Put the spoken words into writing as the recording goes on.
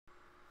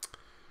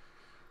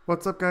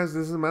What's up guys,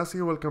 this is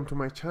Masi. Welcome to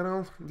my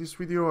channel. In this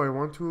video I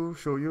want to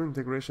show you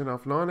integration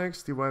of ln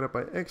x divided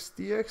by x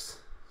dx.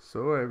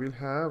 So I will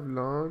have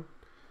ln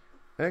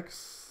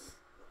x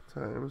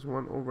times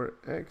 1 over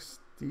x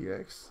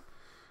dx.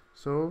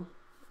 So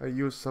I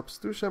use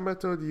substitution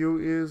method. U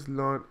is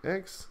ln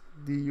x,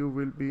 du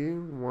will be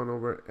 1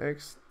 over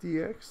x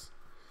dx.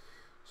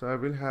 So I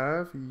will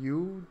have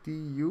u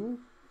du.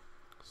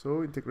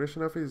 So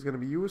integration of it is going to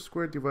be u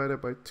squared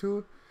divided by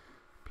 2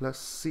 plus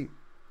c.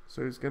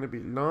 So it's going to be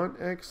ln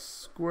x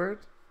squared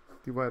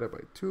divided by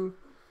 2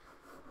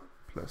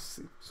 plus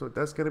c. So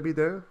that's going to be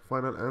the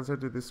final answer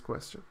to this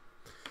question.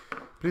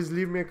 Please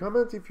leave me a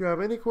comment if you have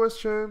any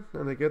question,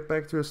 and I get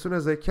back to you as soon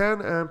as I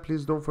can. And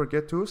please don't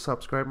forget to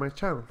subscribe my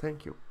channel.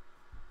 Thank you.